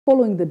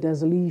Following the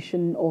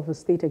dissolution of the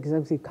State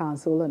Executive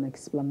Council and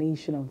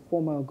explanation of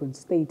former Ogun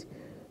State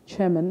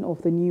Chairman of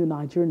the new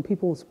Nigerian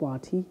People's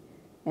Party,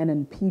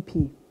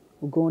 NNPP,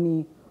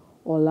 Oginni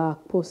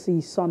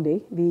Olaposi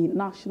Sunday, the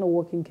National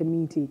Working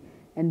Committee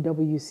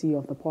NWC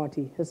of the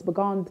party has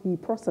begun the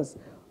process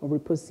of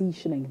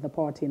repositioning the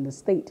party in the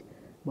state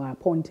by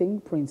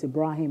appointing Prince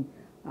Ibrahim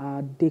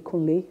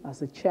Adekunle as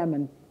the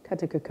chairman,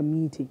 Caretaker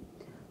Committee.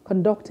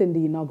 Conducting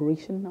the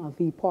inauguration of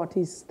the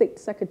party's state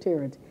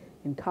secretariat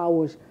in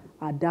Kawosh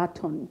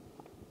Adaton,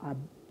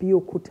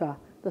 Abeokuta,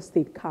 the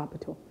state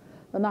capital.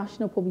 The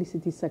National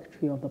Publicity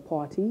Secretary of the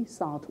party,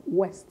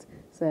 Southwest,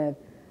 said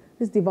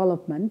this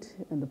development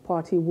in the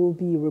party will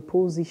be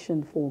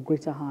repositioned for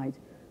greater height.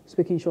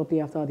 Speaking shortly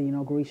after the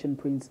inauguration,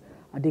 Prince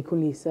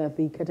Adekunle said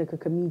the Caretaker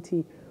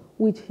Committee,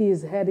 which he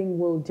is heading,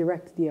 will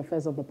direct the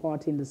affairs of the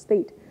party in the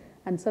state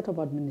and set up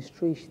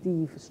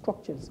administrative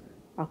structures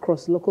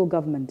across local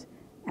government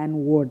and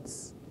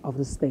wards of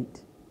the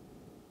state.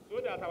 So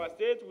that our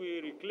state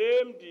will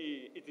reclaim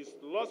its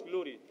lost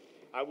glory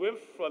away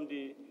from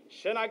the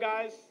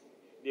shenanigans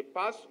the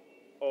past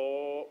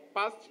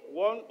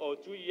 1 or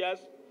 2 years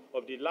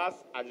of the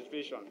last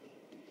administration.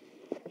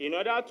 In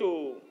order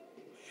to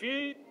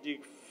fill the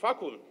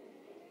vacuum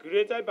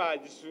created by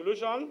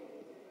dissolution,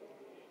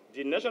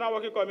 the National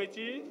Working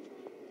Committee,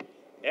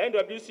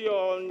 NWC,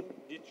 on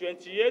the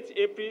 28th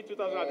April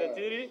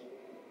 2023,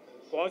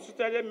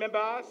 constituted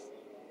members,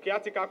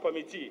 Caretaker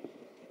Committee,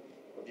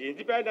 the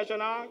Independent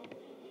National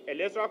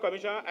Electoral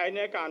Commission,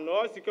 INEC, and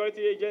all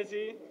security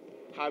agencies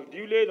have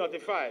duly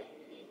notified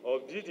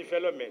of this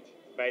development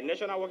by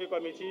National Working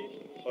Committee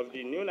of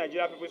the new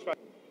Nigeria People's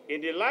Party. In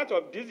the light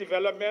of these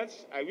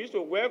developments, I wish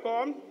to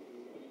welcome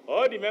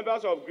all the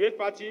members of Great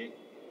Party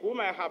who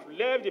might have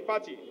left the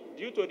party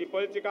due to the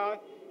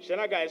political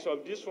shenanigans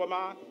of this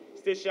former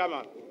state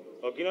chairman,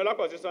 Oginni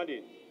Olaposi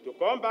Sunday, to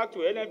come back to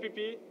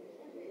NNPP,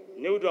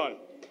 New Dawn.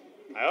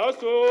 I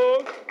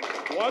also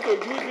want to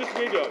use this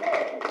medium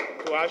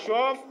to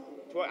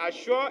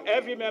assure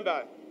every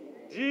member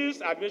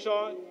this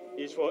admission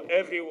is for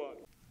everyone.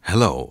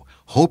 Hello,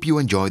 hope you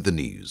enjoyed the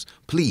news.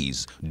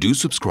 Please do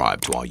subscribe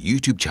to our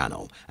YouTube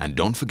channel and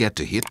don't forget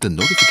to hit the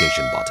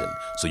notification button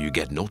so you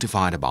get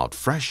notified about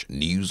fresh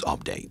news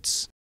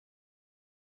updates.